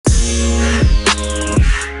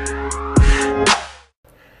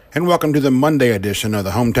And welcome to the Monday edition of the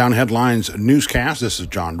Hometown Headlines newscast. This is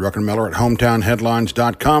John Druckenmiller at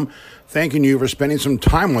hometownheadlines.com. Thanking you for spending some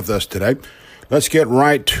time with us today. Let's get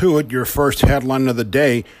right to it. Your first headline of the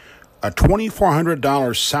day, a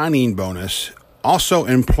 $2,400 signing bonus, also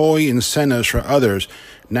employee incentives for others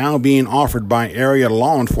now being offered by area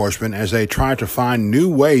law enforcement as they try to find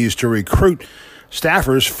new ways to recruit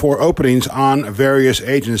staffers for openings on various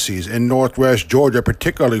agencies. In Northwest Georgia,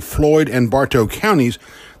 particularly Floyd and Bartow counties,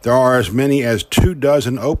 there are as many as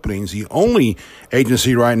 24 openings. The only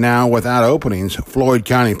agency right now without openings, Floyd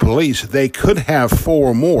County Police, they could have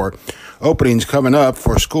 4 more openings coming up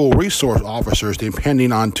for school resource officers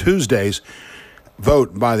depending on Tuesday's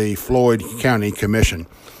vote by the Floyd County Commission.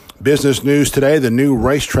 Business news today, the new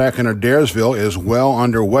racetrack in Adairsville is well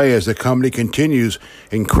underway as the company continues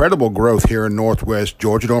incredible growth here in Northwest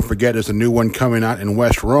Georgia. Don't forget, there's a new one coming out in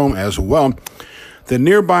West Rome as well. The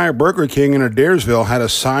nearby Burger King in Adairsville had a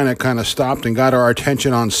sign that kind of stopped and got our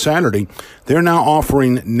attention on Saturday. They're now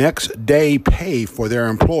offering next day pay for their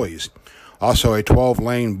employees. Also, a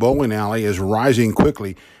 12-lane bowling alley is rising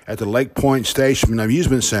quickly at the Lake Point Station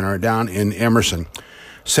Amusement Center down in Emerson.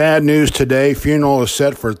 Sad news today. Funeral is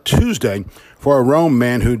set for Tuesday for a Rome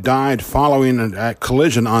man who died following a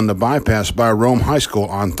collision on the bypass by Rome High School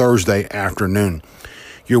on Thursday afternoon.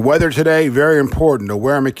 Your weather today, very important. The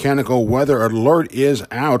Ware Mechanical Weather Alert is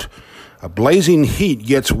out. A blazing heat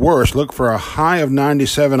gets worse. Look for a high of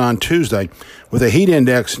 97 on Tuesday, with a heat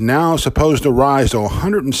index now supposed to rise to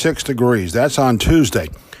 106 degrees. That's on Tuesday.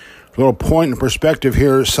 A little point in perspective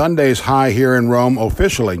here. Sunday's high here in Rome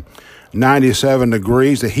officially 97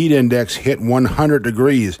 degrees. The heat index hit 100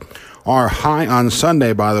 degrees. Our high on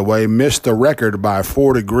Sunday, by the way, missed the record by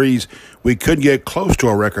 4 degrees. We could get close to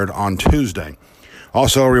a record on Tuesday.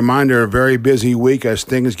 Also, a reminder, a very busy week as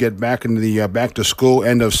things get back into the back-to-school,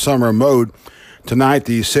 end-of-summer mode. Tonight,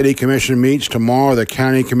 the City Commission meets. Tomorrow, the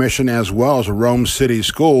County Commission, as well as Rome City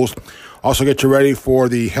Schools. Also, get you ready for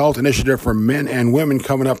the Health Initiative for Men and Women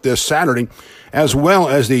coming up this Saturday, as well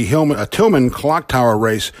as the Tillman Clock Tower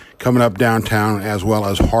race coming up downtown, as well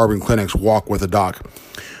as Harbin Clinic's Walk with a Doc.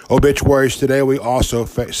 Obituaries today, we also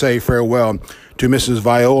say farewell to Mrs.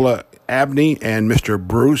 Viola Abney and Mr.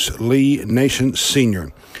 Bruce Lee Nation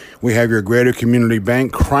Sr. We have your Greater Community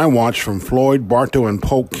Bank Crime Watch from Floyd, Bartow, and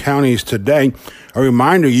Polk counties today. A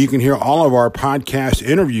reminder, you can hear all of our podcast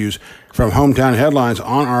interviews from Hometown Headlines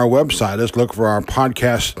on our website. Let's look for our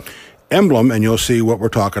podcast emblem, and you'll see what we're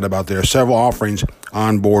talking about there. Several offerings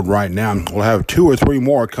on board right now. We'll have 2 or 3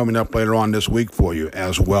 more coming up later on this week for you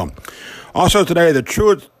as well. Also today, the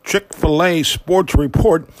Truett Chick-fil-A Sports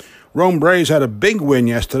Report. Rome Braves had a big win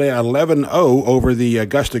yesterday, 11-0 over the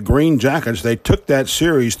Augusta Green Jackets. They took that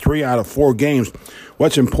series 3 out of 4 games.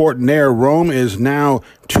 What's important there, Rome is now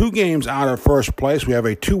 2 games out of first place. We have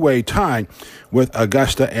a 2-way tie with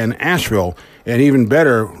Augusta and Asheville. And even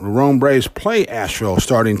better, Rome Braves play Asheville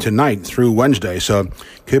starting tonight through Wednesday. So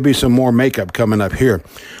could be some more makeup coming up here.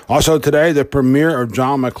 Also today, the premiere of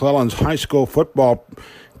John McClellan's high school football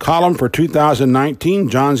column for 2019.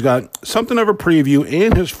 John's got something of a preview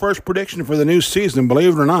and his first prediction for the new season.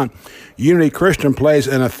 Believe it or not, Unity Christian plays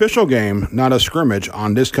an official game, not a scrimmage,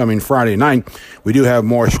 on this coming Friday night. We do have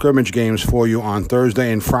more scrimmage games for you on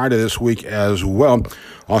Thursday and Friday this week as well.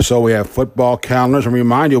 Also, we have football calendars. And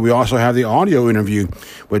remind you, we also have the audio interview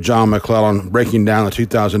with John McClellan breaking down the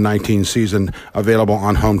 2019 season, available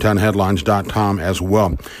on hometownheadlines.com as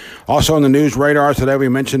well. Also on the news radar today, we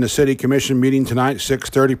mentioned the City Commission meeting tonight,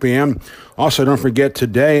 6:30 p.m. Also, don't forget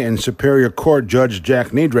today in Superior Court, Judge Jack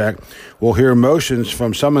Nedrak will hear motions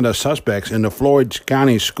from some of the suspects in the Floyd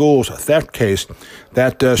County Schools theft case.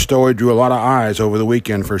 That story drew a lot of eyes over the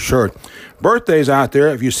weekend for sure. Birthdays out there.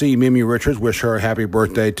 If you see Mimi Richards, wish her a happy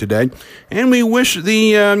birthday today. And we wish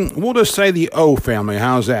we'll just say the O family.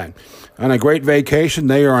 How's that? On a great vacation.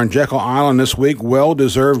 They are on Jekyll Island this week.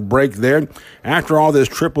 Well-deserved break there. After all this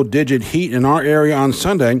triple-digit heat in our area on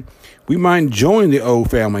Sunday, we might join the O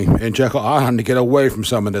family in Jekyll Island to get away from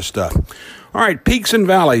some of this stuff. All right, peaks and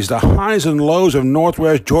valleys, the highs and lows of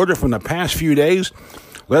Northwest Georgia from the past few days.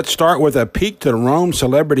 Let's start with a peak to the Rome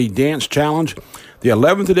Celebrity Dance Challenge, the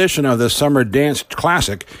 11th edition of the Summer Dance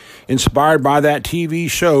Classic. Inspired by that TV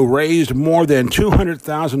show, raised more than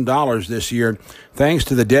 $200,000 this year, thanks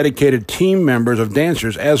to the dedicated team members of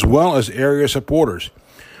dancers as well as area supporters.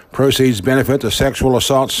 Proceeds benefit the Sexual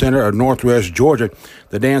Assault Center of Northwest Georgia.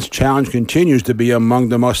 The Dance Challenge continues to be among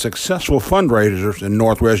the most successful fundraisers in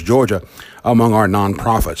Northwest Georgia among our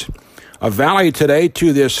nonprofits. A valley today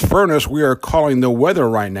to this furnace we are calling the weather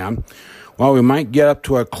right now. Well, we might get up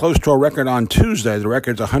to close to a record on Tuesday. The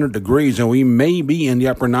record's 100 degrees, and we may be in the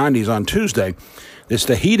upper 90s on Tuesday. It's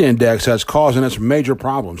the heat index that's causing us major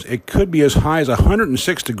problems. It could be as high as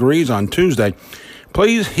 106 degrees on Tuesday.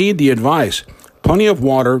 Please heed the advice. Plenty of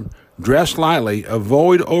water, dress lightly,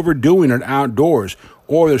 avoid overdoing it outdoors,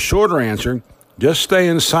 or the shorter answer, just stay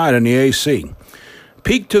inside in the AC.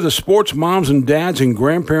 Peak to the sports moms and dads and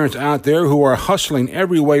grandparents out there who are hustling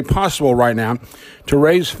every way possible right now to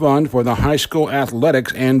raise funds for the high school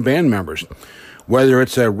athletics and band members. Whether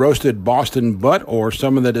it's a roasted Boston butt or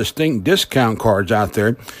some of the distinct discount cards out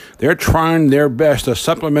there, they're trying their best to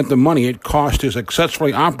supplement the money it costs to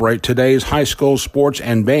successfully operate today's high school sports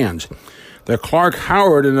and bands. The Clark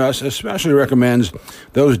Howard and us especially recommends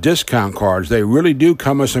those discount cards. They really do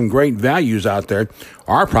come with some great values out there.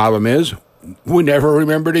 Our problem is we never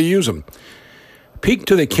remember to use them. Peak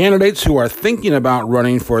to the candidates who are thinking about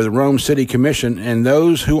running for the Rome City Commission and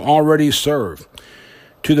those who already serve.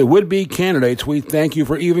 To the would-be candidates, we thank you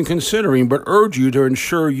for even considering, but urge you to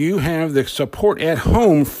ensure you have the support at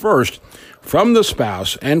home first from the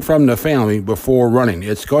spouse and from the family before running.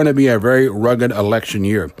 It's going to be a very rugged election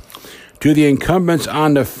year. To the incumbents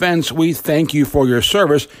on the fence, we thank you for your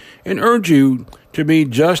service and urge you to be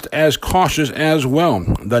just as cautious as well.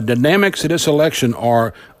 The dynamics of this election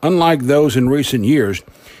are unlike those in recent years.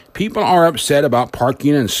 People are upset about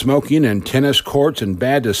parking and smoking and tennis courts and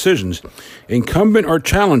bad decisions. Incumbent or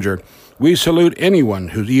challenger, we salute anyone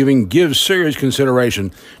who even gives serious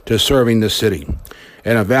consideration to serving the city.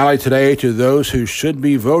 And a valley today to those who should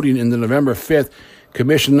be voting in the November 5th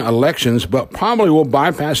Commission elections, but probably will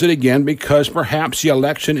bypass it again because perhaps the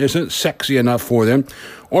election isn't sexy enough for them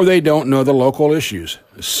or they don't know the local issues.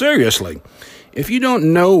 Seriously, if you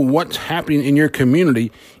don't know what's happening in your community,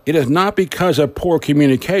 it is not because of poor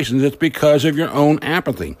communications, it's because of your own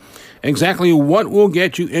apathy. Exactly what will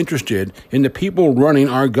get you interested in the people running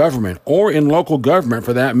our government or in local government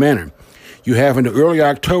for that matter? You have until early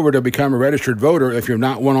October to become a registered voter if you're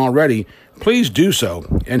not one already. Please do so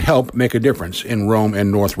and help make a difference in Rome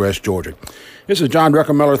and Northwest Georgia. This is John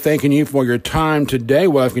Druckenmiller thanking you for your time today.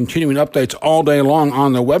 We'll have continuing updates all day long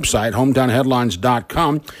on the website,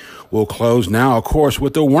 hometownheadlines.com. We'll close now, of course,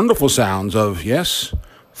 with the wonderful sounds of, yes,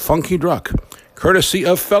 Funky Druck, courtesy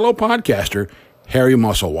of fellow podcaster Harry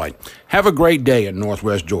Musselwhite. Have a great day in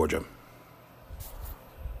Northwest Georgia.